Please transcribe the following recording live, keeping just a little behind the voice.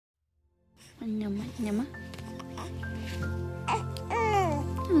Nyama, nyama.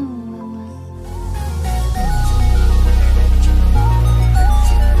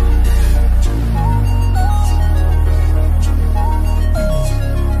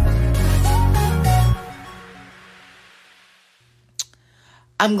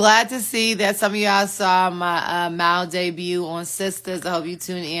 I'm glad to see that some of y'all saw my Mal debut on Sisters. I hope you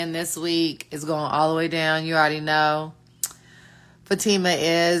tune in this week. It's going all the way down. You already know. Fatima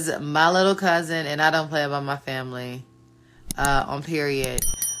is my little cousin, and I don't play about my family on period.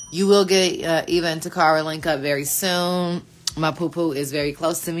 You will get Eva and Takara link up very soon. My poo-poo is very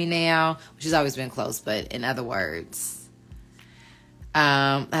close to me now. She's always been close, but in other words,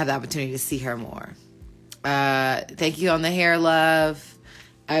 I have the opportunity to see her more. Thank you on the hair love.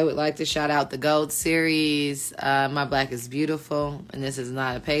 I would like to shout out the Gold series. My Black is Beautiful. And this is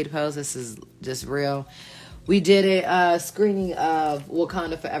not a paid post. This is just real. We did a screening of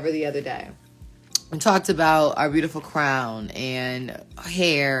Wakanda Forever the other day. We talked about our beautiful crown and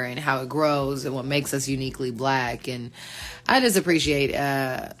hair and how it grows and what makes us uniquely Black. And I just appreciate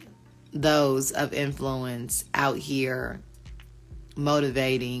those of influence out here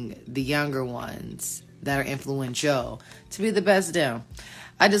motivating the younger ones that are influential to be the best them.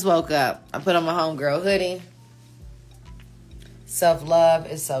 I just woke up. I put on my homegirl hoodie. Self-love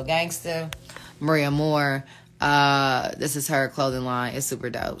is so gangster. Maria Moore. This is her clothing line. It's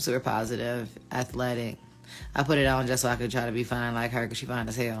super dope, super positive, athletic. I put it on just so I could try to be fine like her because she fine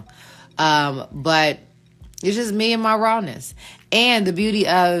as hell. But it's just me and my rawness. And the beauty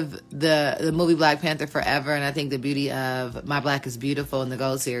of the movie Black Panther Forever, and I think the beauty of My Black is Beautiful in the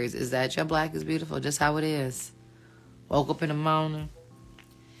Gold series is that your Black is beautiful just how it is. Woke up in the morning.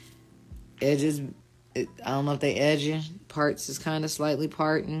 Edges, I don't know if they edging. Parts is kind of slightly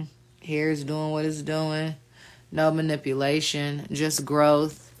parting. Hair is doing what it's doing. No manipulation. Just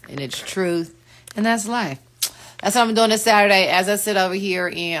growth and its truth. And that's life. That's what I'm doing this Saturday as I sit over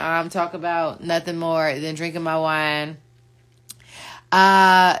here and talk about nothing more than drinking my wine.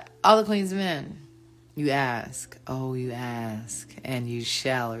 All the Queen's Men. You ask. Oh, you ask. And you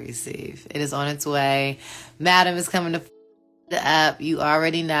shall receive. It is on its way. Madam is coming to up. You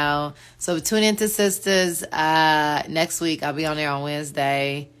already know. So tune into Sisters next week. I'll be on there on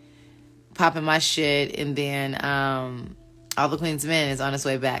Wednesday popping my shit, and then All the Queen's Men is on its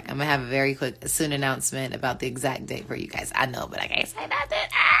way back. I'm gonna have a very quick soon announcement about the exact date for you guys. I know, but I can't say nothing.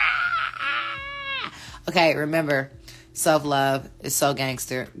 Okay, remember, self-love is so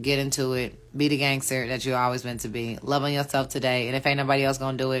gangster. Get into it. Be the gangster that you've always meant to be. Love on yourself today, and if ain't nobody else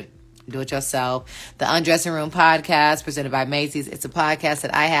gonna do it, do it yourself. The Undressing Room Podcast, presented by Macy's. It's a podcast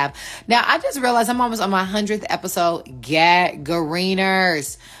that I have. Now, I just realized I'm almost on my 100th episode.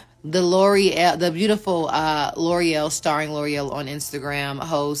 Greeners. The L'Oreal, the beautiful L'Oreal, starring L'Oreal on Instagram,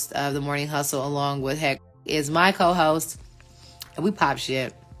 host of The Morning Hustle, along with Heck, is my co-host. And we pop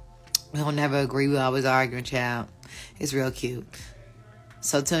shit. We don't never agree. We always arguing, child. It's real cute.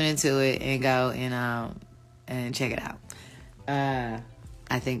 So tune into it and go and check it out.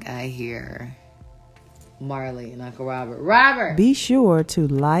 I think I hear Marley and Uncle Robert. Robert! Be sure to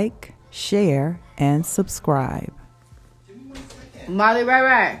like, share, and subscribe. Marley,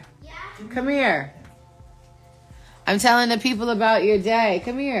 right. Yeah. Come here. I'm telling the people about your day.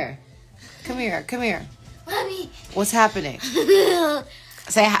 Come here. Mommy. What's happening?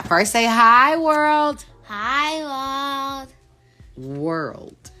 Say hi, world. Hi, world.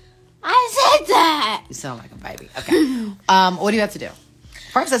 World. I said that. You sound like a baby. Okay. What do you have to do?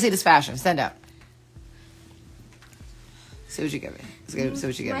 First, let's see this fashion. Stand up. See what you give me. See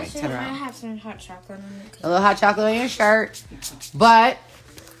what you give me. Turn around. I have some hot chocolate on it. A little hot chocolate on your shirt. But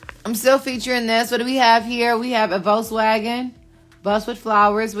I'm still featuring this. What do we have here? We have a Volkswagen bus with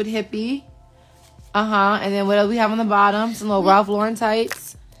flowers with hippie. And then what do we have on the bottom? Some little Ralph Lauren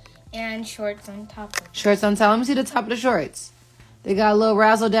tights. And shorts on top of it. Shorts on top. Let me see the top of the shorts. They got a little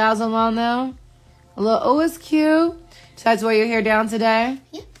razzle dazzle on them. A little, oh, it's cute. Try to wear your hair down today?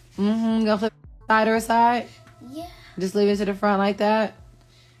 Yep. Gonna flip side or side? Yeah. Just leave it to the front like that?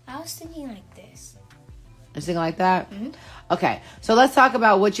 I was thinking like this. You're thinking like that? Mm-hmm. Okay, so let's talk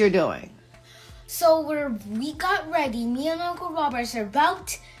about what you're doing. So we got ready. Me and Uncle Robert are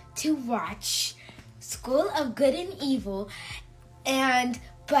about to watch School of Good and Evil.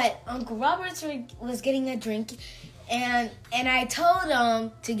 But Uncle Robert was getting a drink. And I told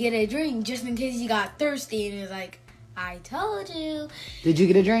him to get a drink just in case he got thirsty. And he was like, I told you. Did you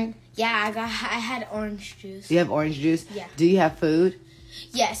get a drink? Yeah, I had orange juice. You have orange juice? Yeah. Do you have food?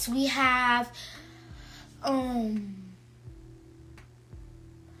 Yes, we have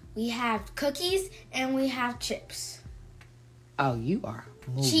cookies and we have chips. Oh, you are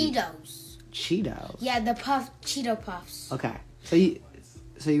movie. Cheetos. Cheetos. Yeah, the Cheeto Puffs. Okay. So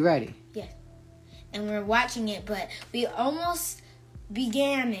you ready? Yeah. And we're watching it, but we almost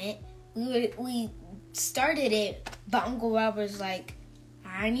began it. We started it, but Uncle Robert's like,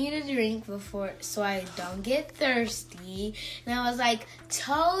 I need a drink before, so I don't get thirsty. And I was like,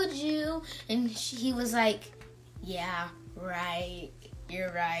 told you. And he was like, yeah, right.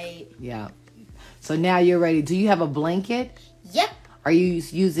 You're right. Yeah. So now you're ready. Do you have a blanket? Yep. Are you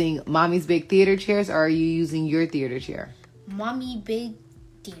using Mommy's big theater chairs, or are you using your theater chair? Mommy big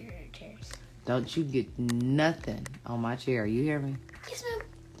theater chairs. Don't you get nothing on my chair. You hear me? Yes, ma'am.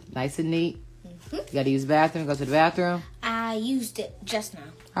 Nice and neat. You got to use the bathroom. Go to the bathroom. I used it just now.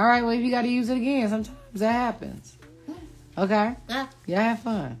 All right. Well, if you got to use it again, sometimes that happens. Okay. Yeah. Have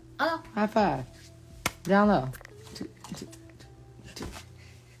fun. Oh. High five. Down low.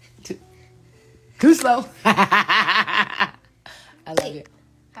 Too slow. I love it.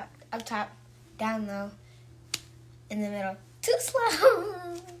 Up top, down low, in the middle. Too slow.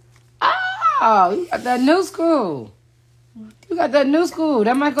 Oh, you got that new school. You got that new school.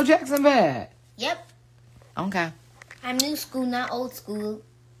 That Michael Jackson bag. Yep. Okay. I'm new school, not old school.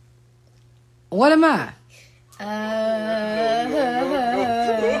 What am I?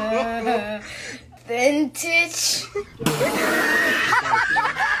 Vintage.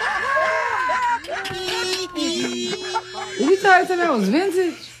 Did you try to tell me I was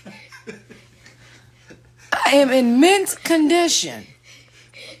vintage? I am in mint condition.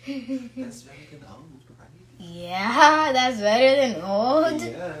 That's better than old, right? Yeah, that's better than old.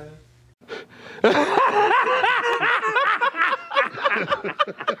 Yeah.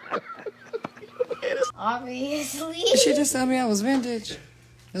 Obviously. She just told me I was vintage.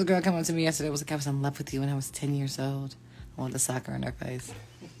 This girl came up to me yesterday. Was like, I was in love with you when I was 10 years old. I wanted to sock her in her face.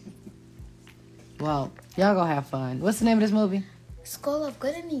 Well, y'all go have fun. What's the name of this movie? School of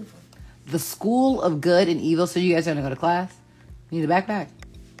Good and Evil. The School of Good and Evil. So you guys are going to go to class? You need a backpack?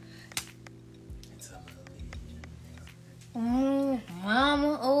 It's a movie.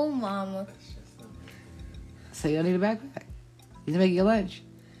 Mama, oh mama. It's just a movie. So you don't need a backpack. You need to make your lunch.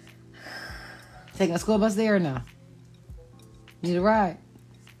 Taking a school bus there or no? Need a ride?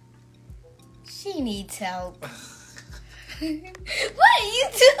 She needs help. What do you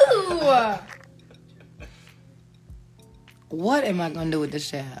do? What am I going to do with this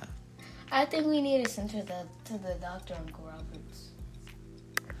child? I think we need to send her to the doctor, Uncle Roberts.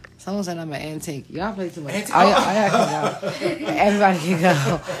 Someone said I'm an antique. Y'all play too much. Y'all can go. Everybody can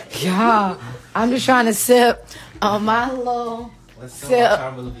go. Y'all, I'm just trying to sip on my little Let's go sip. watch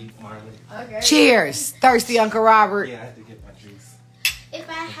our movie, Marley. Okay. Cheers, thirsty Uncle Robert. Yeah, I had to get my juice. If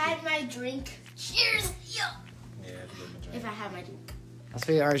I had my drink, cheers. Yo. Yeah, I had to get my drink. If I had my drink. That's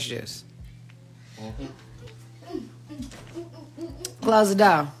for your orange juice. Mm-hmm. Close the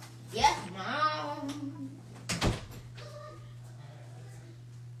door. Yes, Mom.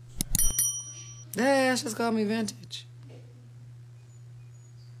 Yeah, she just called me vintage.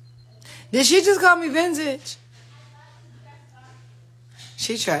 Did she just call me vintage?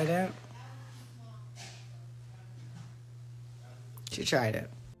 She tried it. She tried it.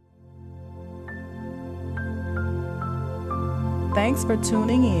 Thanks for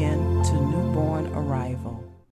tuning in to Newborn Arrival.